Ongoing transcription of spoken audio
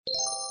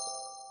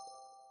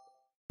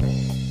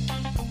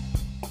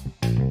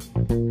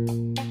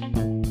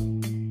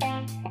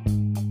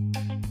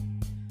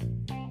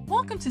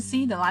Welcome to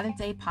See the Light of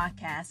Day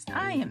podcast.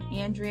 I am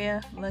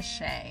Andrea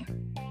Lachey.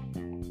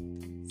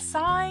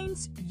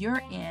 Signs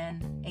you're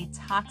in a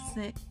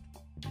toxic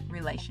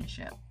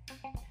relationship.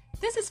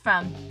 This is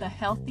from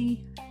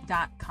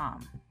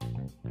thehealthy.com.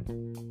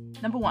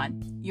 Number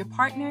 1, your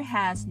partner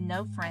has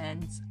no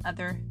friends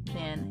other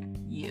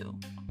than you.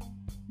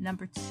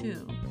 Number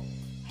 2,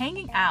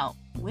 hanging out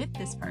with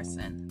this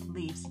person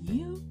leaves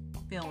you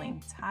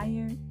feeling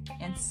tired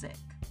and sick.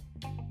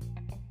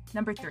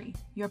 Number 3,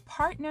 your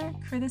partner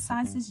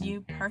criticizes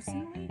you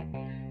personally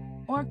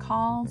or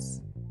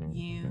calls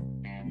you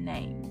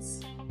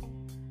names.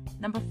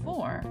 Number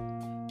 4,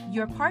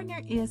 your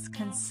partner is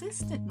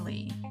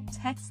consistently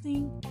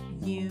texting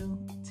you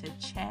to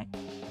check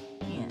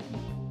in.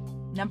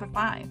 Number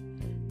 5,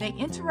 they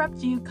interrupt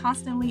you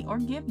constantly or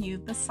give you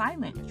the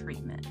silent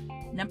treatment.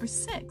 Number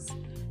 6,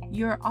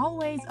 you're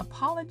always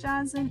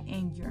apologizing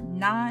and you're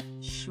not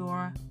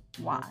sure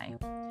why.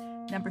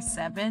 Number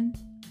 7,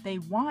 they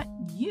want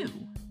you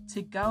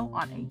to go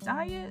on a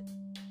diet,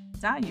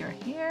 dye your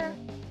hair,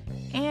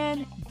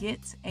 and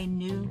get a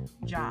new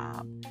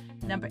job.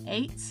 Number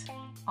 8,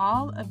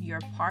 all of your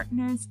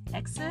partner's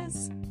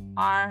exes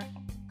are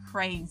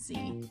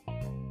crazy.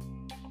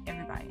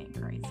 Everybody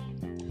ain't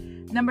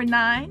crazy. Number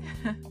 9,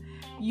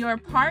 your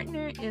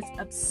partner is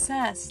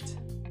obsessed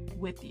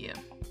with you.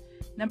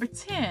 Number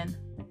 10,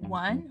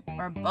 one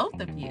or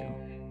both of you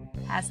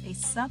has a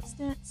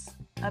substance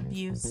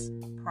abuse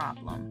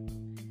problem.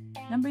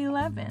 Number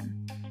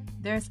 11,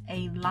 there's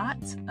a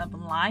lot of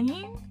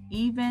lying,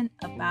 even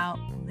about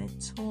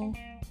little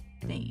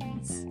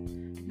things.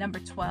 Number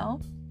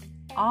 12,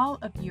 all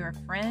of your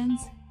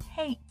friends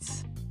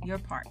hate your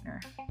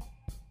partner.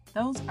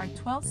 Those are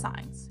 12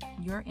 signs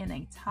you're in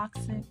a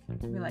toxic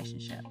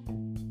relationship.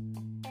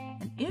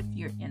 And if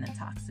you're in a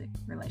toxic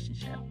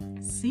relationship,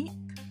 seek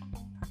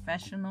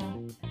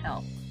professional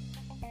help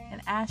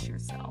and ask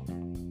yourself,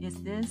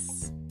 is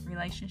this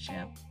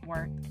relationship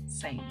worth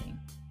saving?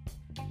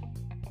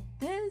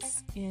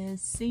 This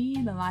is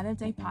See the Light of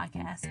Day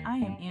podcast. I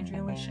am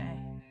Andrea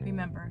Lachey.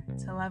 Remember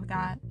to love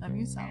God, love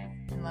yourself,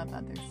 and love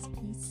others.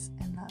 Peace